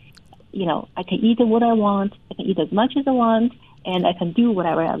 I can eat what I want, I can eat as much as I want, and I can do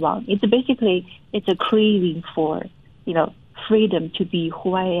whatever I want. It's a craving for, freedom to be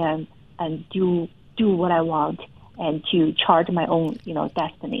who I am and do what I want and to chart my own,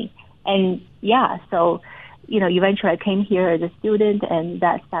 destiny. And so, eventually I came here as a student, and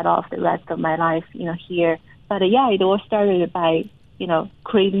that set off the rest of my life, here. But it all started by,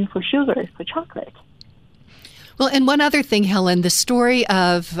 craving for sugar, for chocolate. Well, and one other thing, Helen, the story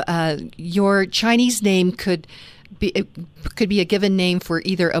of your Chinese name could be a given name for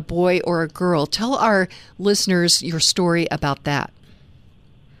either a boy or a girl. Tell our listeners your story about that.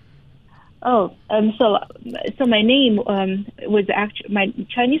 So my name was actually, my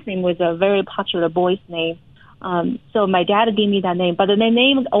Chinese name was a very popular boy's name. So my dad gave me that name, but the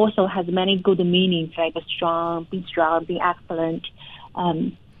name also has many good meanings, like being strong, being excellent.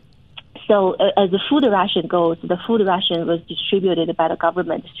 So as the food ration goes, the food ration was distributed by the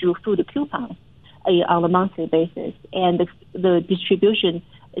government through food coupons on a monthly basis, and the distribution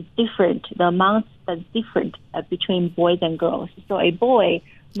is different. The amount is different between boys and girls. So a boy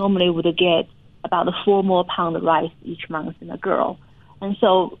normally would get about 4 more pound rice each month than a girl. And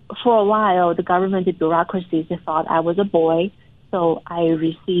so for a while, the government bureaucracies thought I was a boy, so I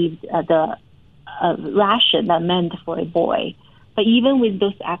received the ration that meant for a boy. But even with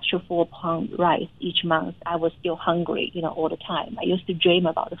those extra 4 pound rice each month, I was still hungry, all the time. I used to dream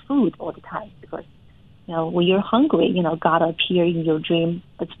about the food all the time because, when you're hungry, God appear in your dream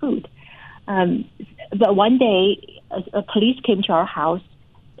as food. But one day, a police came to our house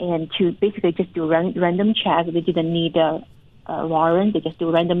and to basically just do random checks. They didn't need a warrant. They just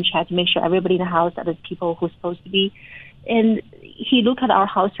do random checks, make sure everybody in the house are the people who's supposed to be. And he looked at our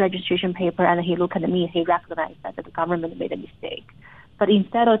house registration paper and he looked at me. He recognized that the government made a mistake. But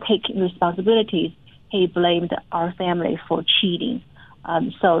instead of taking responsibilities, he blamed our family for cheating.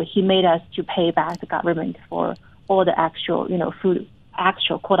 So he made us to pay back the government for all the actual,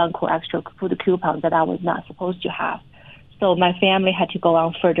 quote unquote, extra food coupons that I was not supposed to have. So my family had to go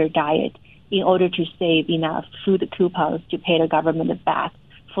on further diet in order to save enough food coupons to pay the government back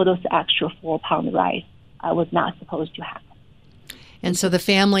for those extra 4 pound rice I was not supposed to have. And so the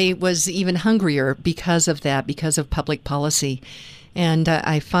family was even hungrier because of that, because of public policy. And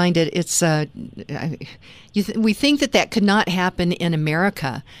I find we think that could not happen in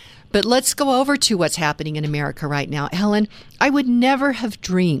America. But let's go over to what's happening in America right now. Helen, I would never have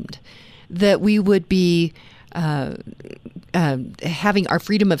dreamed that we would be having our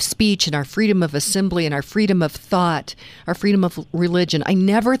freedom of speech and our freedom of assembly and our freedom of thought, our freedom of religion. I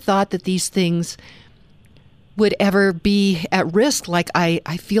never thought that these things would ever be at risk like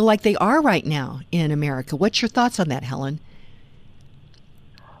I feel like they are right now in America. What's your thoughts on that, Helen?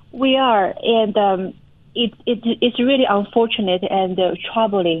 We are, and it's really unfortunate and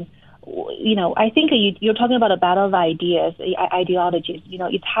troubling. I think you're talking about a battle of ideologies.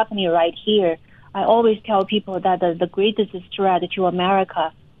 It's happening right here. I always tell people that the greatest threat to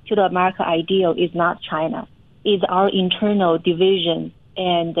America, to the America ideal, is not China. It's our internal division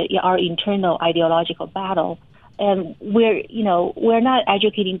and our internal ideological battle. And we're not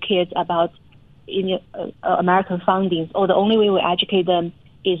educating kids about American foundings, or the only way we educate them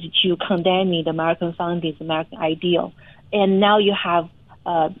is to condemn the American foundings, American ideal. And now you have,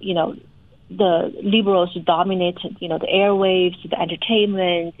 the liberals dominate, the airwaves, the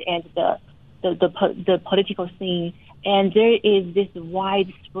entertainment, and the political scene. And there is this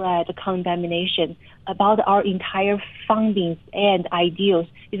widespread condemnation about our entire foundings and ideals.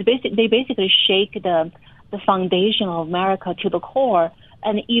 They basically shake the foundation of America to the core.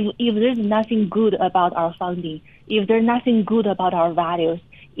 And if there's nothing good about our founding, if there's nothing good about our values,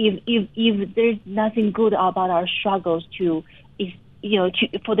 if there's nothing good about our struggles for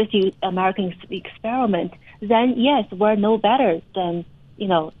this American experiment, then yes, we're no better than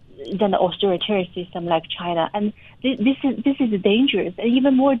the authoritarian system like China. And this is dangerous. And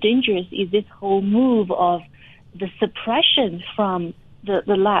even more dangerous is this whole move of the suppression from the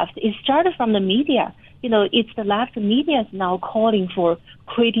left. It started from the media. It's the left media is now calling for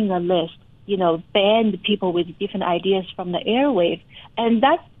creating a list, ban people with different ideas from the airwave. And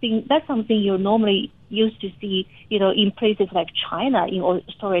that's something you normally used to see, in places like China, in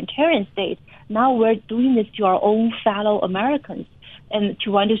authoritarian states. Now we're doing this to our own fellow Americans and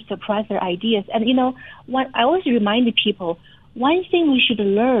to want to suppress their ideas. And, I always remind people, one thing we should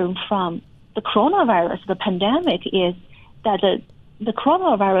learn from the coronavirus, the pandemic, is that the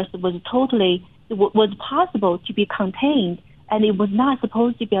coronavirus was possible to be contained, and it was not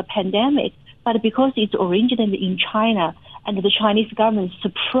supposed to be a pandemic, but because it's originated in China and the Chinese government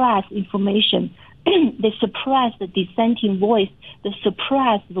suppressed information, they suppressed the dissenting voice, they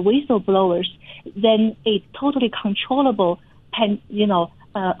suppressed the whistleblowers, then a totally controllable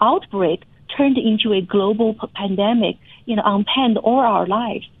outbreak turned into a global pandemic, unpanned all our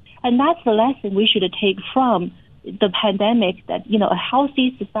lives. And that's the lesson we should take from the pandemic, that, a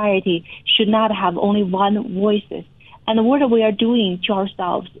healthy society should not have only one voice. And what we are doing to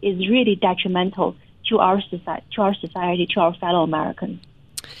ourselves is really detrimental to our society, to our fellow Americans.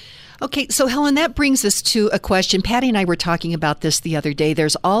 Okay, so Helen, that brings us to a question. Patty and I were talking about this the other day.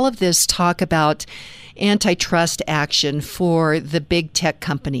 There's all of this talk about antitrust action for the big tech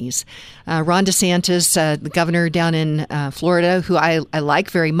companies. Ron DeSantis, the governor down in Florida, who I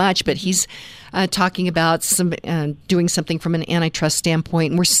like very much, but he's talking about doing something from an antitrust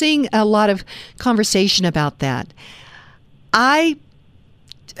standpoint. And we're seeing a lot of conversation about that.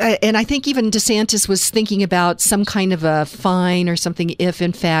 And I think even DeSantis was thinking about some kind of a fine or something if,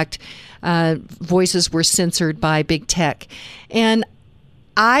 in fact, voices were censored by big tech. And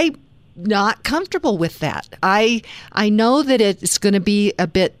I'm not comfortable with that. I know that it's going to be a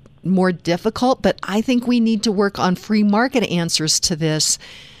bit more difficult, but I think we need to work on free market answers to this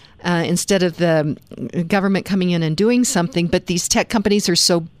instead of the government coming in and doing something. But these tech companies are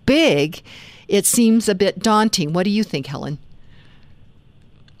so big, it seems a bit daunting. What do you think, Helen?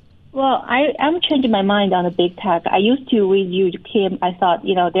 Well, I'm changing my mind on the big tech. I used to, with you, Kim, I thought,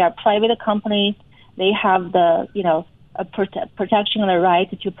 they are private companies. They have the, a protection of the right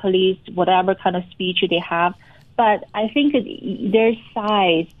to police whatever kind of speech they have. But I think their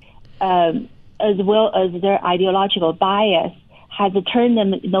size, as well as their ideological bias, has turned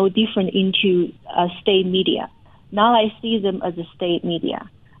them no different into state media. Now I see them as a state media.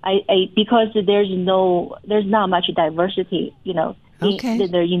 Because there's not much diversity, Okay.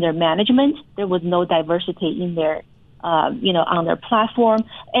 in their management. There was no diversity in their, on their platform.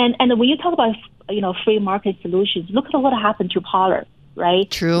 And when you talk about, free market solutions, look at what happened to Parler, right?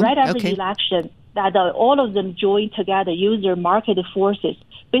 True. Right after Okay. the election, that all of them joined together, used their market forces,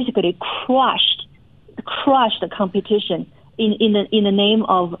 basically crushed the competition in the name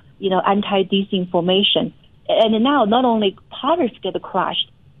of, anti-disinformation. And now not only Parlers get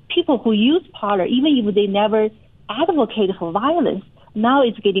crushed, people who use Parler, even if they never advocated for violence, now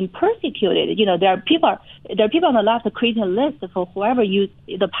it's getting persecuted. There are people on the left creating a list for whoever use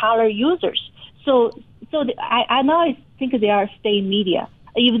the Parler users. So I now think they are state media.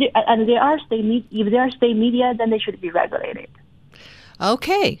 If they are state media, then they should be regulated.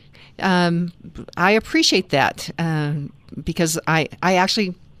 Okay, I appreciate that because I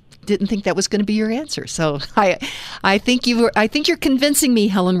actually didn't think that was going to be your answer. So I think you're convincing me,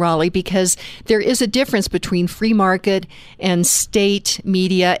 Helen Raleigh, because there is a difference between free market and state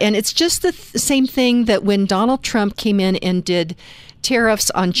media. And it's just the same thing that when Donald Trump came in and did tariffs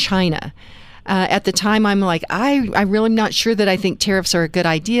on China. At the time, I'm like, I'm really not sure that I think tariffs are a good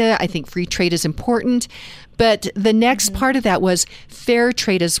idea. I think free trade is important. But the next part of that was fair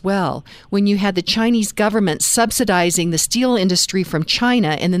trade as well. When you had the Chinese government subsidizing the steel industry from China,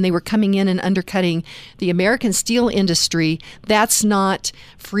 and then they were coming in and undercutting the American steel industry, that's not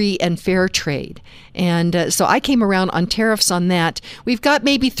free and fair trade. And so I came around on tariffs on that. We've got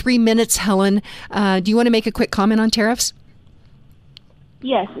maybe 3 minutes, Helen. Do you want to make a quick comment on tariffs?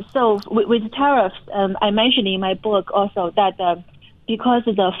 Yes. So with tariffs, I mentioned in my book also that because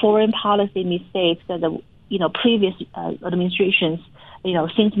of the foreign policy mistakes that the previous administrations,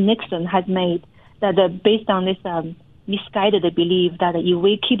 since Nixon has made, that based on this misguided belief that if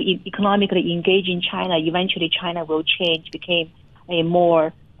we keep economically engaged in China, eventually China will change, became a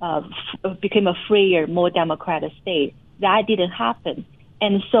freer, more democratic state. That didn't happen.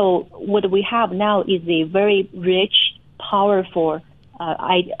 And so what we have now is a very rich, powerful,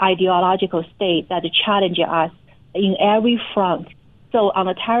 ideological state that challenges us in every front. So on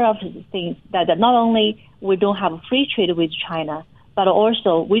the tariff things, that not only we don't have free trade with China, but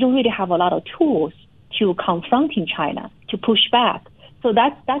also we don't really have a lot of tools to confronting China, to push back. So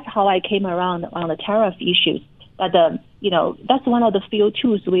that's how I came around on the tariff issues. But that's one of the few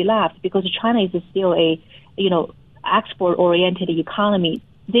tools we left, because China is still a export-oriented economy.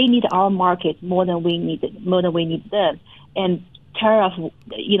 They need our market more than we need them. And tariff,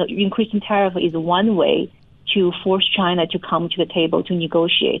 increasing tariff is one way to force China to come to the table to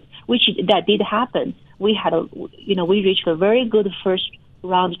negotiate, which that did happen. We had we reached a very good first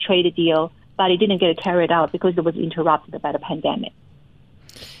round trade deal, but it didn't get carried out because it was interrupted by the pandemic.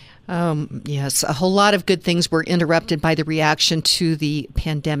 Yes, a whole lot of good things were interrupted by the reaction to the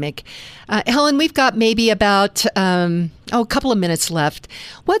pandemic. Helen, we've got maybe about a couple of minutes left.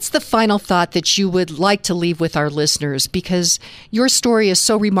 What's the final thought that you would like to leave with our listeners? Because your story is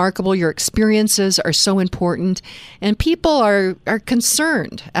so remarkable, your experiences are so important, and people are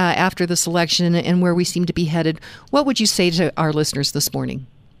concerned after this election and where we seem to be headed. What would you say to our listeners this morning?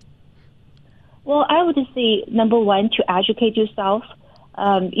 Well, I would say, number one, to educate yourself.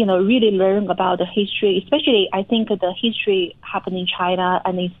 Really learn about the history, especially I think the history happened in China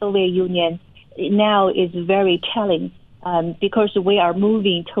and in Soviet Union now is very telling because we are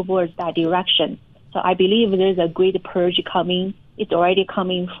moving towards that direction. So I believe there's a great purge coming It's already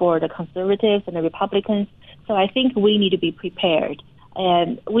coming for the conservatives and the Republicans. So I think we need to be prepared.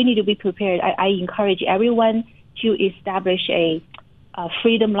 And we need to be prepared. I encourage everyone to establish a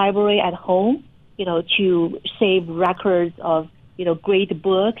freedom library at home, to save records of, great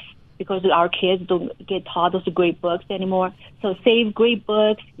books, because our kids don't get taught those great books anymore. So save great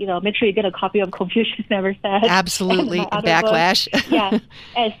books, make sure you get a copy of Confucius Never Said. Absolutely. Backlash.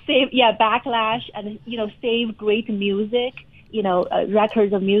 And Backlash, and, save great music,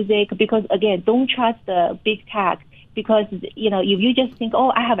 records of music, because, again, don't trust the big tech, because, if you just think,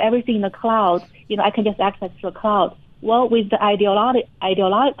 oh, I have everything in the cloud, I can just access the cloud. Well, with the ideological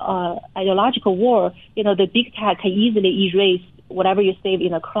war, the big tech can easily erase whatever you save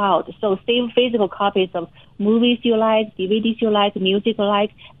in the cloud. So save physical copies of movies you like, DVDs you like, music you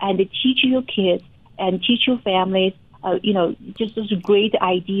like, and teach your kids and teach your families, just those great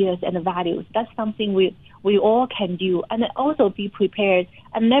ideas and values. That's something we all can do. And also be prepared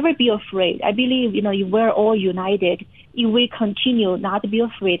and never be afraid. I believe, if we're all united, if we continue not to be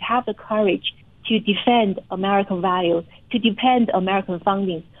afraid, have the courage to defend American values, to defend American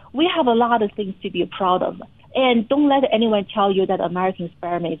founding. We have a lot of things to be proud of. And don't let anyone tell you that American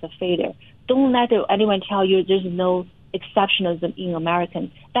experiment is a failure. Don't let anyone tell you there's no exceptionalism in American.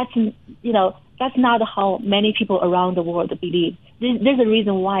 That's not how many people around the world believe. There's a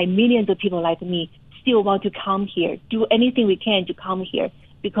reason why millions of people like me still want to come here, do anything we can to come here,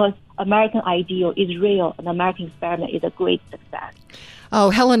 because American ideal is real and American experiment is a great success. Oh,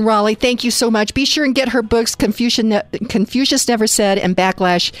 Helen Raleigh, thank you so much. Be sure and get her books, Confucius Never Said and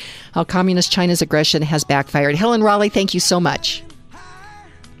Backlash, How Communist China's Aggression Has Backfired. Helen Raleigh, thank you so much.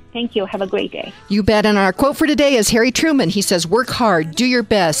 Thank you. Have a great day. You bet. And our quote for today is Harry Truman. He says, work hard, do your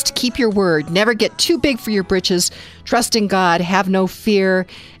best, keep your word, never get too big for your britches, trust in God, have no fear,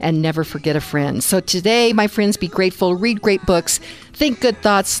 and never forget a friend. So today, my friends, be grateful, read great books, think good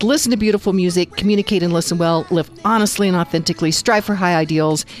thoughts, listen to beautiful music, communicate and listen well, live honestly and authentically, strive for high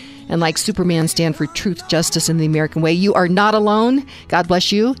ideals, and like Superman, stand for truth, justice, and the American way. You are not alone. God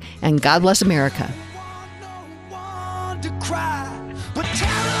bless you, and God bless America. To cry.